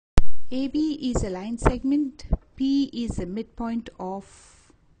AB is a line segment, P is the midpoint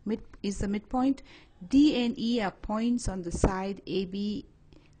D and E are points on the side AB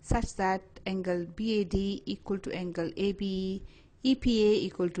such that angle BAD equal to angle ABE, EPA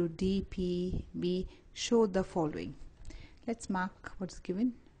equal to DPB. Show the following. Let's mark what's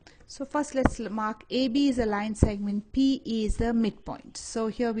given. So first let's mark AB is a line segment, P is the midpoint. So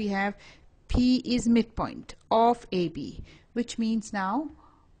here we have P is midpoint of AB, which means now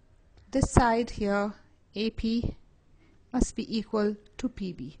this side here AP must be equal to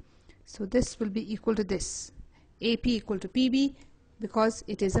PB. So this will be equal to this, AP equal to PB, because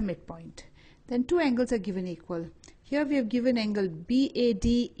it is a midpoint. Then two angles are given equal. Here we have given angle BAD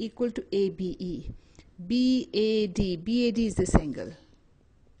equal to ABE. BAD is this angle.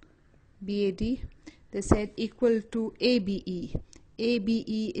 BAD, they said equal to ABE.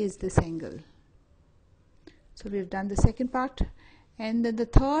 ABE is this angle. So we have done the second part. And then the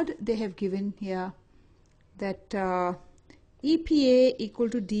third, they have given here that EPA equal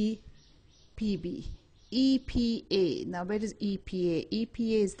to DPB. EPA, now where is EPA?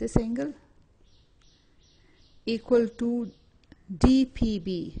 EPA is this angle equal to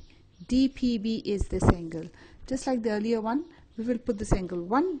DPB. DPB is this angle. Just like the earlier one, we will put this angle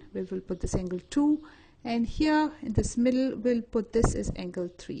 1, we will put this angle 2, and here in this middle we'll put this as angle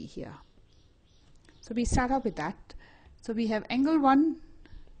 3 here. So we start off with that. So we have angle 1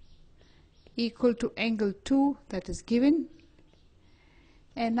 equal to angle 2, that is given,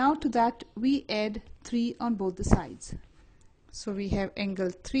 and now to that we add 3 on both the sides. So we have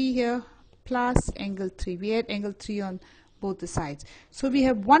angle 3 here plus angle 3. We add angle 3 on both the sides. So we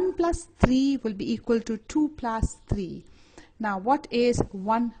have 1 plus 3 will be equal to 2 plus 3. Now what is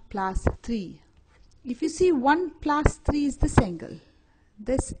 1 plus 3? If you see, 1 plus 3 is this angle,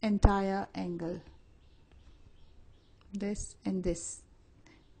 this entire angle, this and this.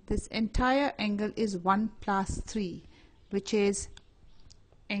 This entire angle is 1 plus 3, which is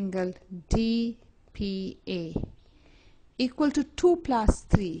angle DPA, equal to 2 plus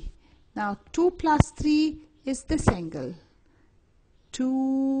 3. Now 2 plus 3 is this angle.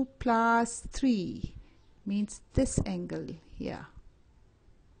 2 plus 3 means this angle here.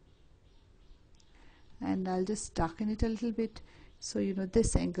 And I'll just darken it a little bit so you know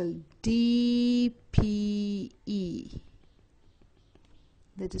this angle DPE,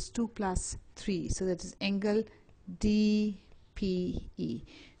 that is 2 plus 3, so that is angle DPE.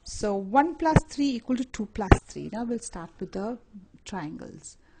 So 1 plus 3 equal to 2 plus 3. Now we'll start with the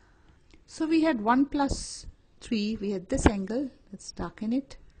triangles. So we had 1 plus 3, we had this angle, let's darken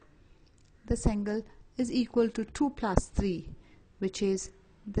it. This angle is equal to 2 plus 3, which is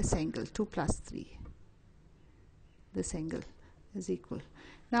this angle, 2 plus 3. This angle is equal.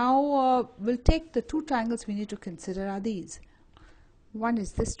 Now we'll take the two triangles we need to consider are these. One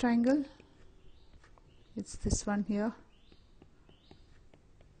is this triangle, it's this one here,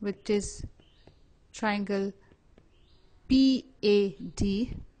 which is triangle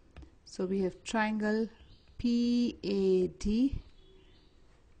PAD. So we have triangle PAD,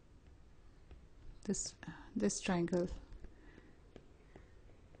 this triangle,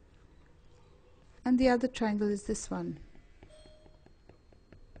 and the other triangle is this one.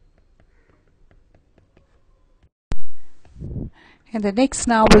 And the next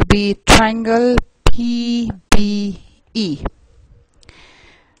now will be triangle PBE.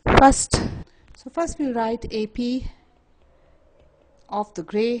 First we'll write AP of the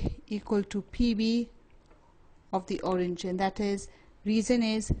gray equal to PB of the orange, and that is, reason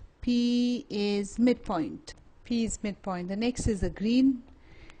is P is midpoint. P is midpoint. The next is the green.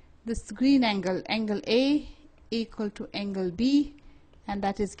 This green angle, angle A equal to angle B, and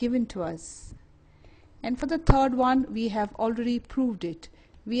that is given to us. And for the third one, we have already proved it.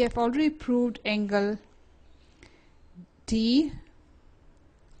 We have already proved angle DPA.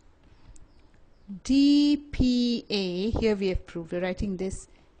 Here we have proved, we're writing this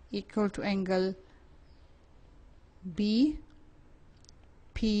equal to angle BPE,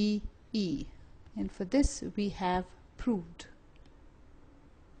 and for this we have proved.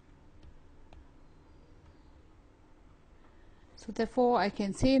 So therefore I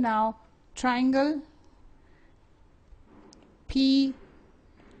can say now triangle PAD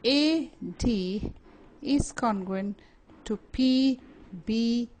is congruent to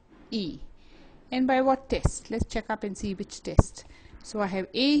PBE. And by what test? Let's check up and see which test. So I have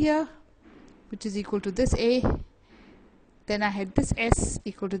A here, which is equal to this A, then I had this S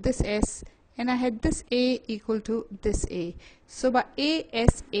equal to this S, and I had this A equal to this A. So by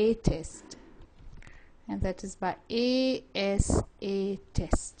ASA test, and that is by ASA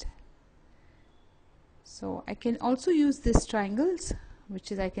test. So I can also use these triangles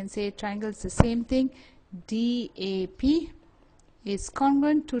which is, I can say triangle is the same thing. DAP is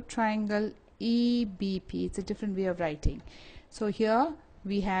congruent to triangle EBP. It's a different way of writing. So here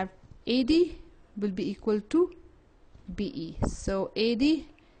we have AD will be equal to BE. So AD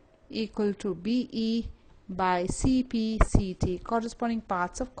equal to BE by CP/CT, corresponding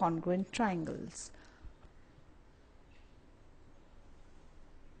parts of congruent triangles.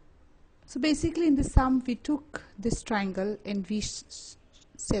 So basically in the sum we took this triangle and we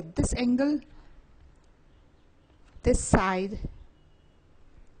set this angle, this side,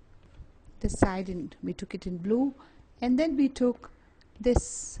 and we took it in blue, and then we took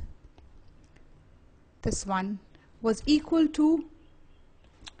this one was equal to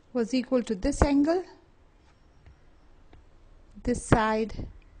this angle, this side,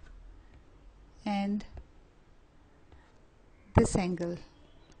 and this angle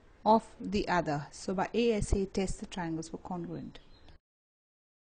of the other. So by ASA test the triangles were congruent.